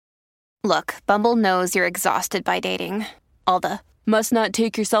Look, Bumble knows you're exhausted by dating. All the must not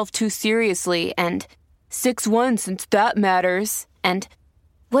take yourself too seriously and 6'1" since that matters. And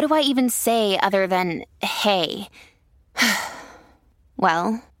what do I even say other than hey?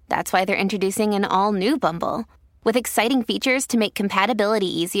 Well, that's why they're introducing an all-new Bumble with exciting features to make compatibility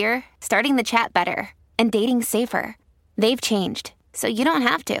easier, starting the chat better, and dating safer. They've changed, so you don't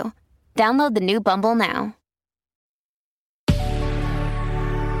have to. Download the new Bumble now.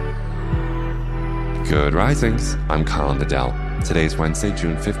 Good risings. I'm Colin Liddell. Today's Wednesday,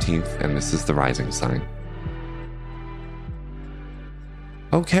 June 15th, and this is the Rising Sign.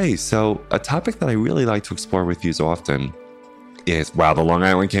 Okay, so a topic that I really like to explore with you often is, wow, the Long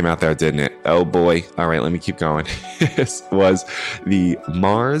Island came out there, didn't it? Oh boy. All right, let me keep going. This was the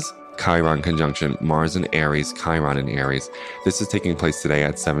Mars Chiron conjunction, Mars in Aries, Chiron in Aries. This is taking place today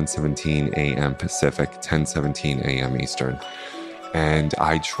at 7:17 a.m. Pacific, 10:17 a.m. Eastern. And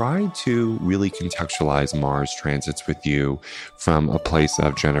I try to really contextualize Mars transits with you from a place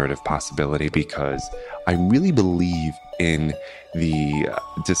of generative possibility, because I really believe in the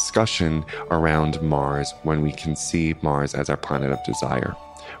discussion around Mars when we can see Mars as our planet of desire,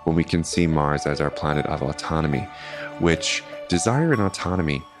 when we can see Mars as our planet of autonomy, which desire and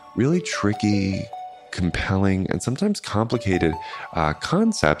autonomy, really tricky, compelling, and sometimes complicated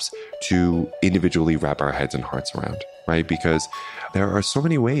concepts to individually wrap our heads and hearts around, right? Because there are so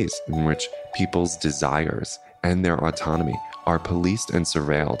many ways in which people's desires and their autonomy are policed and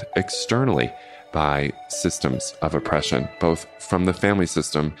surveilled externally by systems of oppression, both from the family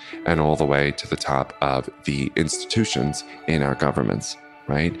system and all the way to the top of the institutions in our governments,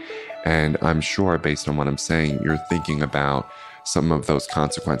 right? And I'm sure, based on what I'm saying, you're thinking about some of those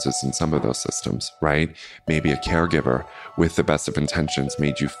consequences in some of those systems, right? Maybe a caregiver with the best of intentions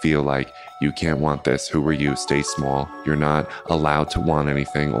made you feel like you can't want this. Who are you? Stay small. You're not allowed to want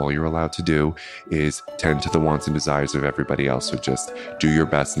anything. All you're allowed to do is tend to the wants and desires of everybody else. So just do your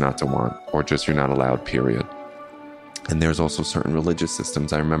best not to want, or just you're not allowed, period. And there's also certain religious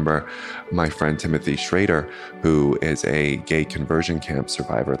systems. I remember my friend Timothy Schrader, who is a gay conversion camp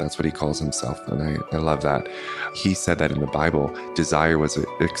survivor. That's what he calls himself. And I love that. He said that in the Bible, desire was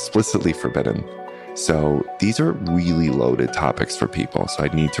explicitly forbidden. So these are really loaded topics for people. So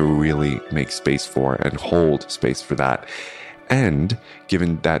I need to really make space for and hold space for that. And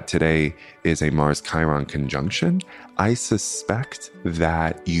given that today is a Mars-Chiron conjunction, I suspect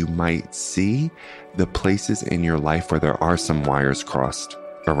that you might see the places in your life where there are some wires crossed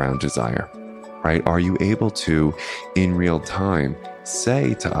around desire, right? Are you able to, in real time,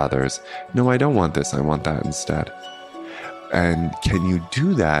 say to others, no, I don't want this, I want that instead? And can you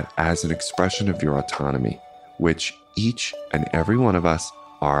do that as an expression of your autonomy, which each and every one of us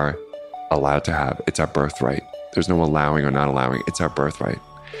are allowed to have? It's our birthright. There's no allowing or not allowing. It's our birthright.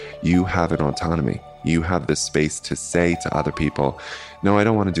 You have an autonomy. You have the space to say to other people, no, I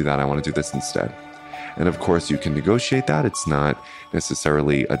don't want to do that. I want to do this instead. And of course, you can negotiate that. It's not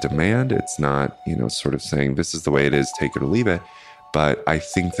necessarily a demand. It's not, sort of saying this is the way it is, take it or leave it. But I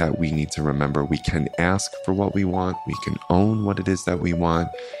think that we need to remember we can ask for what we want. We can own what it is that we want.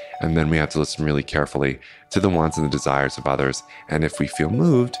 And then we have to listen really carefully to the wants and the desires of others. And if we feel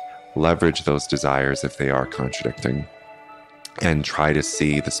moved, leverage those desires if they are contradicting, and try to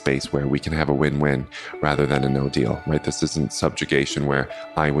see the space where we can have a win-win rather than a no deal, right? This isn't subjugation where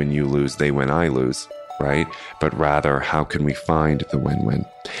I win, you lose, they win, I lose, right? But rather, how can we find the win-win?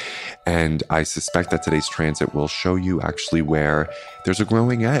 And I suspect that today's transit will show you actually where there's a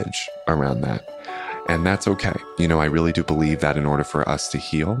growing edge around that. And that's okay. I really do believe that in order for us to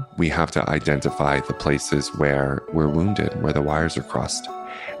heal, we have to identify the places where we're wounded, where the wires are crossed.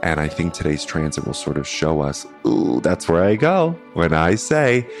 And I think today's transit will sort of show us, ooh, that's where I go. When I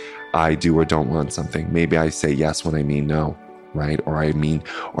say I do or don't want something, maybe I say yes when I mean no, right?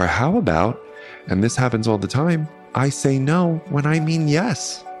 Or how about, and this happens all the time, I say no when I mean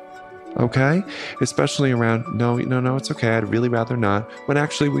yes. Okay? Especially around, no, it's okay. I'd really rather not, when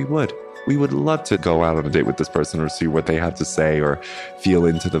actually we would. We would love to go out on a date with this person or see what they have to say or feel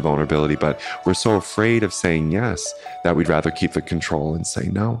into the vulnerability, but we're so afraid of saying yes that we'd rather keep the control and say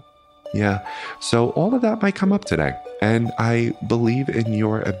no. Yeah. So all of that might come up today. And I believe in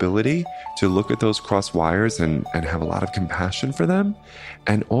your ability to look at those cross wires and have a lot of compassion for them.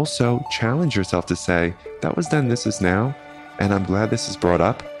 And also challenge yourself to say, that was then, this is now. And I'm glad this is brought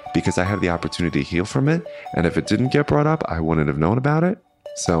up because I have the opportunity to heal from it. And if it didn't get brought up, I wouldn't have known about it.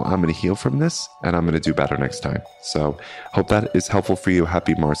 So I'm going to heal from this and I'm going to do better next time. So hope that is helpful for you.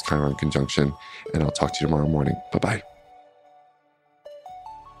 Happy Mars-Chiron conjunction. And I'll talk to you tomorrow morning. Bye-bye.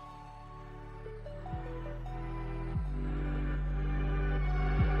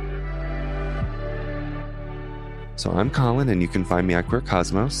 So I'm Colin, and you can find me at Queer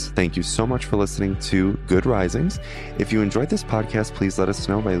Cosmos. Thank you so much for listening to Good Risings. If you enjoyed this podcast, please let us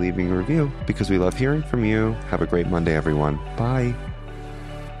know by leaving a review, because we love hearing from you. Have a great Monday, everyone. Bye.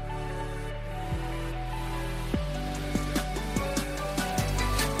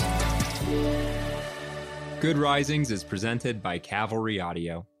 Good Risings is presented by Cavalry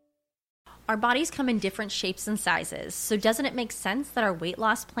Audio. Our bodies come in different shapes and sizes, so doesn't it make sense that our weight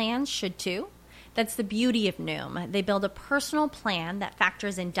loss plans should too? That's the beauty of Noom. They build a personal plan that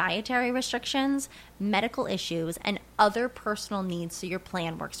factors in dietary restrictions, medical issues, and other personal needs so your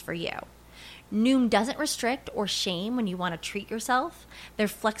plan works for you. Noom doesn't restrict or shame when you want to treat yourself. Their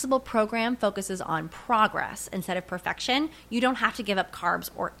flexible program focuses on progress instead of perfection. You don't have to give up carbs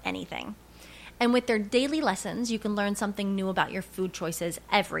or anything. And with their daily lessons, you can learn something new about your food choices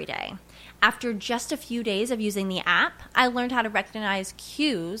every day. After just a few days of using the app, I learned how to recognize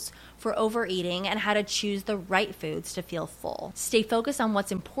cues for overeating and how to choose the right foods to feel full. Stay focused on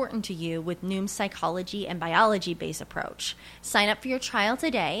what's important to you with Noom's psychology and biology-based approach. Sign up for your trial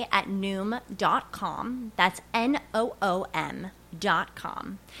today at Noom.com. That's Noom.com.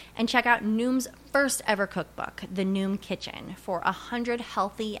 And check out Noom's first ever cookbook, The Noom Kitchen, for 100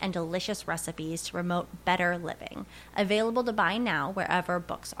 healthy and delicious recipes to promote better living. Available to buy now wherever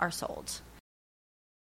books are sold.